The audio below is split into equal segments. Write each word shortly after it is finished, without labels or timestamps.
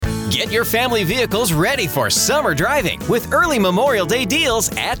Get your family vehicles ready for summer driving with early Memorial Day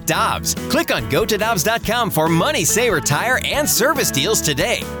deals at Dobbs. Click on GoToDobbs.com for money saver tire and service deals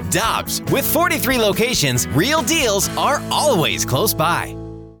today. Dobbs, with 43 locations, real deals are always close by.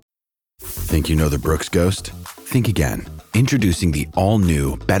 Think you know the Brooks Ghost? Think again. Introducing the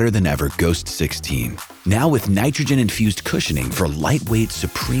all-new, better-than-ever Ghost 16. Now with nitrogen-infused cushioning for lightweight,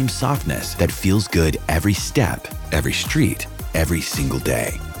 supreme softness that feels good every step, every street, every single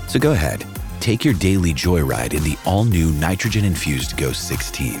day. So go ahead, take your daily joyride in the all-new nitrogen-infused Ghost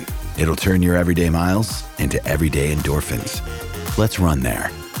 16. It'll turn your everyday miles into everyday endorphins. Let's run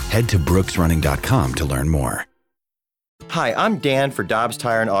there. Head to brooksrunning.com to learn more. Hi, I'm Dan for Dobbs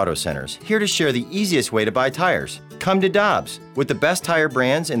Tire and Auto Centers, here to share the easiest way to buy tires. Come to Dobbs. With the best tire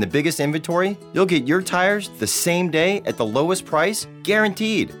brands and the biggest inventory, you'll get your tires the same day at the lowest price,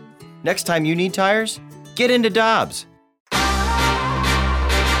 guaranteed. Next time you need tires, get into Dobbs.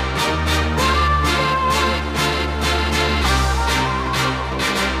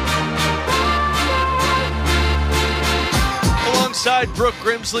 Alongside Brooke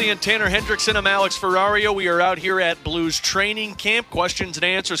Grimsley and Tanner Hendrickson, I'm Alex Ferrario. We are out here at Blues training camp. Questions and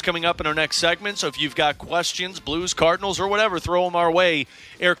answers coming up in our next segment. So if you've got questions, Blues, Cardinals, or whatever, throw them our way.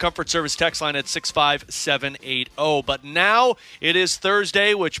 Air Comfort Service text line at 65780. But now it is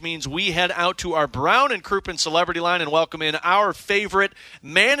Thursday, which means we head out to our Brown and Crouppen Celebrity Line and welcome in our favorite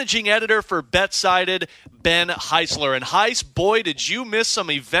managing editor for BetSided, Ben Heisler. And Heis, boy, did you miss some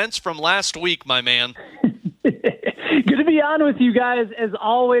events from last week, my man. Good to be on with you guys, as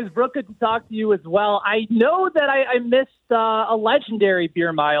always. Brooke, good to talk to you as well. I know that I missed a legendary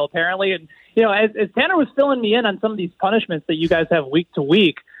beer mile, apparently. And, you know, as Tanner was filling me in on some of these punishments that you guys have week to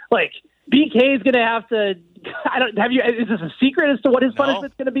week, like, BK is going to have to – is this a secret as to what his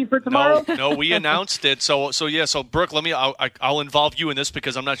punishment's going to be for tomorrow? No, we announced it. So Brooke, I'll involve you in this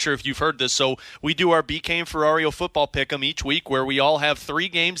because I'm not sure if you've heard this. So we do our BK and Ferrario football pick'em each week, where we all have 3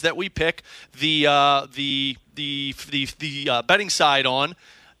 games that we pick the betting side on,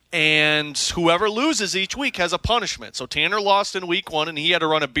 and whoever loses each week has a punishment. So Tanner lost in week 1, and he had to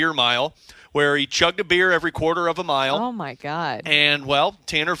run a beer mile, where he chugged a beer every quarter of a mile. Oh, my God. And, well,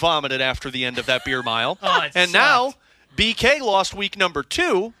 Tanner vomited after the end of that beer mile. And sucked. Now BK lost week number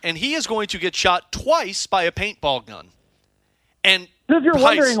 2, and he is going to get shot twice by a paintball gun. And so if you're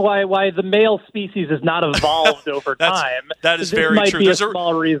wondering why the male species has not evolved over time, that is very might true. Be a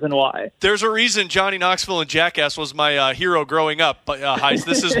small reason why. There's a reason Johnny Knoxville and Jackass was my hero growing up, Heis.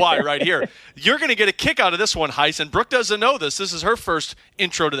 This is why right here. You're going to get a kick out of this one, Heis, and Brooke doesn't know this. This is her first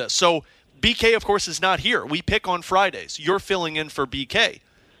intro to this. So BK, of course, is not here. We pick on Fridays. You're filling in for BK.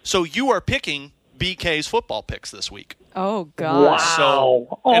 So you are picking BK's football picks this week. Oh, God.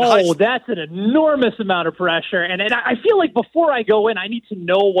 Wow. That's an enormous amount of pressure. And I feel like before I go in, I need to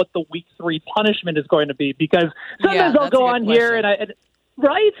know what the week 3 punishment is going to be, because sometimes I'll go on here and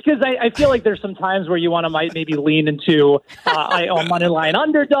right? Because I feel like there's some times where you want to maybe lean into a money line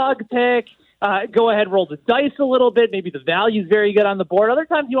underdog pick. Go ahead, roll the dice a little bit. Maybe the value's very good on the board. Other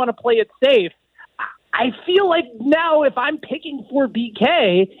times you want to play it safe. I feel like now if I'm picking for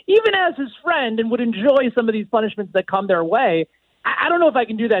BK, even as his friend, and would enjoy some of these punishments that come their way, I don't know if I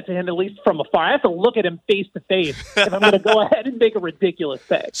can do that to him, at least from afar. I have to look at him face to face if I'm going to go ahead and make a ridiculous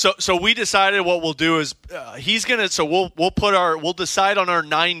pick. So we decided what we'll do is he's going to. So we'll decide on our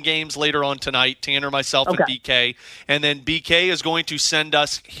 9 games later on tonight. Tanner, myself, and BK, and then BK is going to send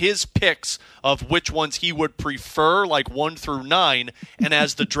us his picks of which ones he would prefer, like 1 through 9. And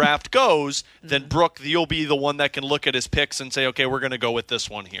as the draft goes, then Brooke, you'll be the one that can look at his picks and say, okay, we're going to go with this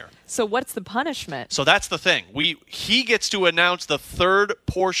one here. So what's the punishment? So that's the thing. He gets to announce the third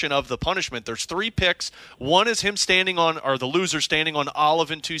portion of the punishment. There's 3 picks. One is him standing on, or the loser standing on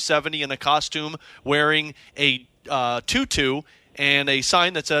Olive and 270 in a costume, wearing a tutu and a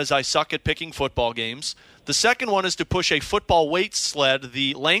sign that says, "I suck at picking football games." The second one is to push a football weight sled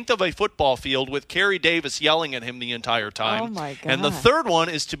the length of a football field with Kerry Davis yelling at him the entire time. Oh, my God. And the third one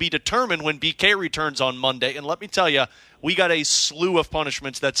is to be determined when BK returns on Monday. And let me tell you, we got a slew of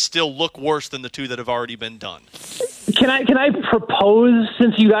punishments that still look worse than the 2 that have already been done. Can I propose,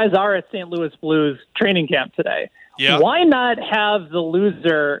 since you guys are at St. Louis Blues training camp today, why not have the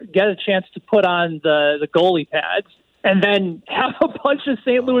loser get a chance to put on the goalie pads and then have a bunch of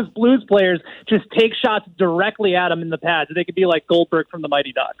St. Louis Blues players just take shots directly at him in the pads? They could be like Goldberg from the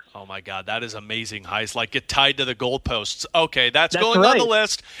Mighty Ducks. Oh, my God, that is amazing, Heis. Like, get tied to the goalposts. Okay, that's going on the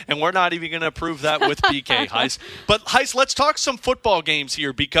list, and we're not even going to approve that with BK, Heis. But, Heis, let's talk some football games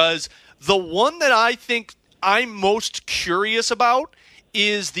here, because the one that I think I'm most curious about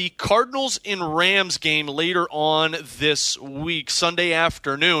is the Cardinals and Rams game later on this week, Sunday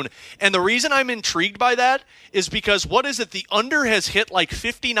afternoon. And the reason I'm intrigued by that is because, what is it? The under has hit like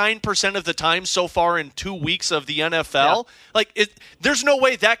 59% of the time so far in 2 weeks of the NFL. Yeah. There's no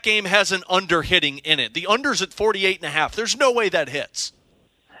way that game has an under hitting in it. The under's at 48.5. There's no way that hits.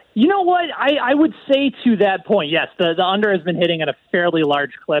 You know what? I would say to that point, yes, the under has been hitting at a fairly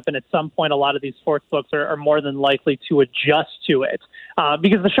large clip, and at some point a lot of these sports books are more than likely to adjust to it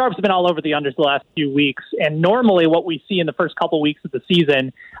because the sharps have been all over the unders the last few weeks. And normally what we see in the first couple weeks of the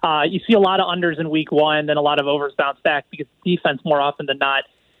season, you see a lot of unders in week one, then a lot of overs bounce back because the defense more often than not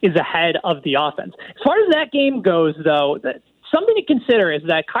is ahead of the offense. As far as that game goes, though, something to consider is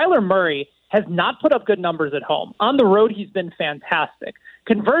that Kyler Murray has not put up good numbers at home. On the road, he's been fantastic.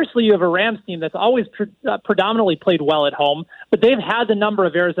 Conversely, you have a Rams team that's always predominantly played well at home, but they've had the number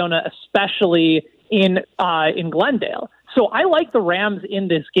of Arizona, especially in Glendale. So I like the Rams in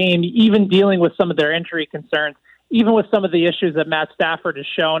this game, even dealing with some of their injury concerns, even with some of the issues that Matt Stafford has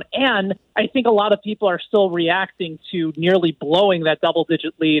shown. And I think a lot of people are still reacting to nearly blowing that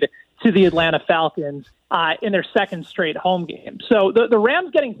double-digit lead to the Atlanta Falcons in their second straight home game. So the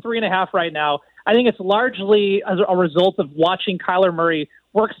Rams getting 3.5 right now, I think it's largely as a result of watching Kyler Murray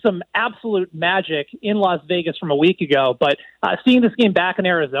work some absolute magic in Las Vegas from a week ago. But seeing this game back in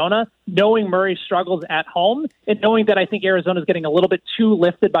Arizona, knowing Murray struggles at home, and knowing that I think Arizona's getting a little bit too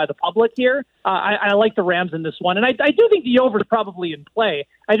lifted by the public here, I like the Rams in this one. And I do think the over is probably in play.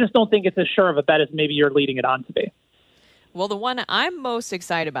 I just don't think it's as sure of a bet as maybe you're leading it on to be. Well, the one I'm most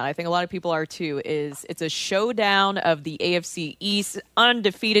excited about, I think a lot of people are too, is it's a showdown of the AFC East.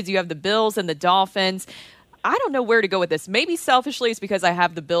 Undefeated, you have the Bills and the Dolphins. I don't know where to go with this. Maybe selfishly it's because I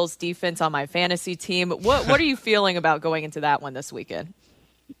have the Bills defense on my fantasy team. What are you feeling about going into that one this weekend?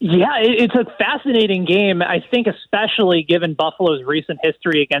 Yeah, it's a fascinating game. I think especially given Buffalo's recent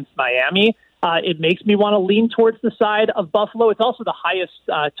history against Miami, it makes me want to lean towards the side of Buffalo. It's also the highest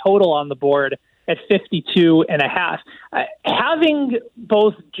total on the board at 52.5. Having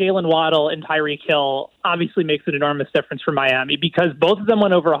both Jalen Waddle and Tyreek Hill obviously makes an enormous difference for Miami because both of them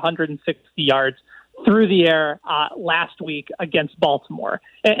went over 160 yards through the air last week against Baltimore.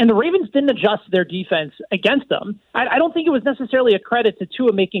 And the Ravens didn't adjust their defense against them. I don't think it was necessarily a credit to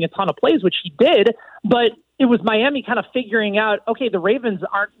Tua making a ton of plays, which he did, but it was Miami kind of figuring out, okay, the Ravens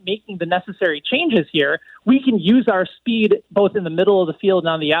aren't making the necessary changes here. We can use our speed both in the middle of the field and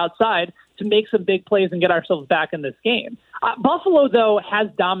on the outside to make some big plays and get ourselves back in this game. Buffalo, though, has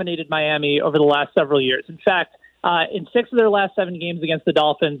dominated Miami over the last several years. In fact, in 6 of their last 7 games against the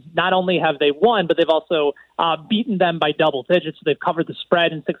Dolphins, not only have they won, but they've also beaten them by double digits. So they've covered the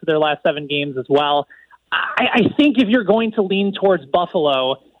spread in 6 of their last 7 games as well. I think if you're going to lean towards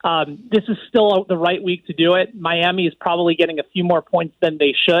Buffalo, this is still the right week to do it. Miami is probably getting a few more points than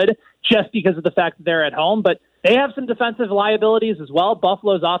they should just because of the fact that they're at home, but they have some defensive liabilities as well.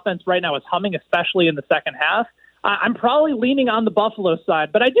 Buffalo's offense right now is humming, especially in the second half. I'm probably leaning on the Buffalo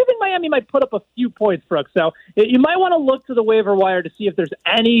side, but I do think Miami might put up a few points, Brooks. So you might want to look to the waiver wire to see if there's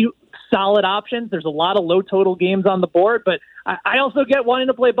any solid options. There's a lot of low total games on the board, but I also get wanting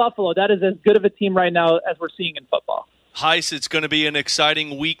to play Buffalo. That is as good of a team right now as we're seeing in football. Heis, it's going to be an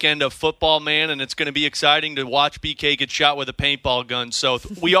exciting weekend of football, man, and it's going to be exciting to watch BK get shot with a paintball gun. So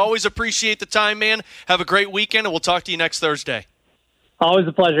we always appreciate the time, man. Have a great weekend, and we'll talk to you next Thursday. Always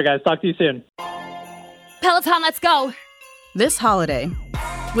a pleasure, guys. Talk to you soon. Peloton, let's go. This holiday,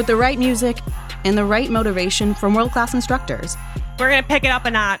 with the right music and the right motivation from world-class instructors, we're going to pick it up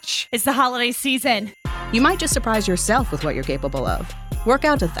a notch. It's the holiday season. You might just surprise yourself with what you're capable of. Work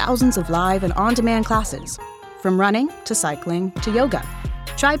out to thousands of live and on-demand classes, from running to cycling to yoga.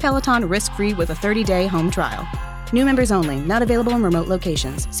 Try Peloton risk-free with a 30-day home trial. New members only, not available in remote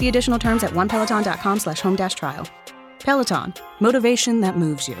locations. See additional terms at onepeloton.com/home-trial. Peloton, motivation that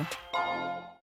moves you.